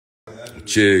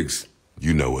Chigs,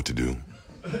 you know what to do.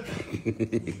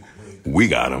 We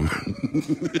got him.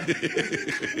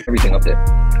 Everything up there.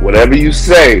 Whatever you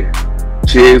say,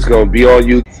 Chigs gonna be on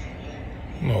you.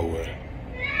 No way.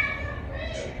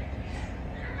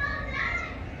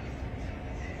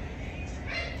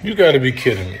 You gotta be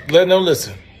kidding me. No,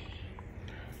 listen.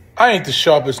 I ain't the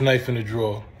sharpest knife in the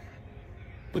drawer.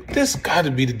 But this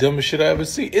gotta be the dumbest shit I ever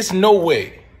see. It's no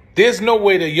way. There's no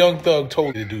way that Young Thug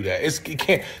told you to do that. It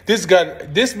can't.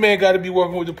 This man gotta be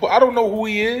working with the police. I don't know who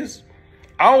he is.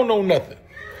 I don't know nothing.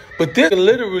 But this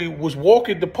literally was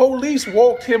walking. The police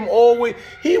walked him all the way.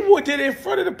 He did it in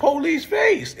front of the police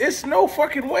face. It's no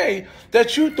fucking way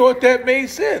that you thought that made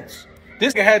sense.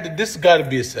 This gotta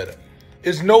be a setup.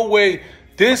 There's no way.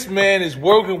 This man is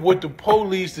working with the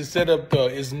police to set up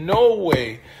Thug. There's no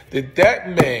way that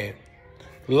man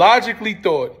logically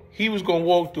thought he was going to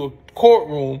walk through a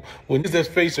courtroom when he's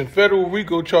facing federal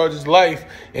RICO charges life,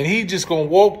 and he just going to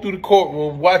walk through the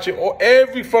courtroom watching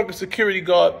every fucking security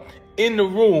guard in the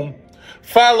room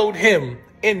followed him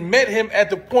and met him at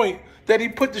the point that he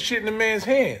put the shit in the man's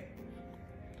hand.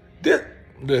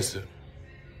 Listen,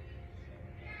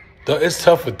 it's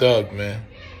tough for Thug, man.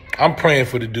 I'm praying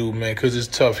for the dude, man, because it's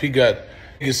tough. He's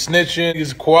snitching,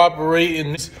 he's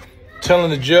cooperating, he's telling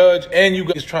the judge, and you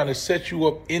guys trying to set you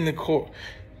up in the court.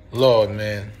 Lord,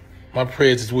 man, my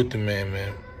prayers is with the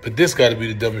man. But this got to be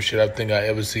the dumbest shit I think I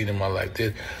ever seen in my life.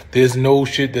 There's no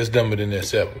shit that's dumber than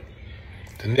this ever.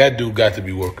 Then that dude got to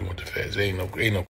be working with the feds. Ain't no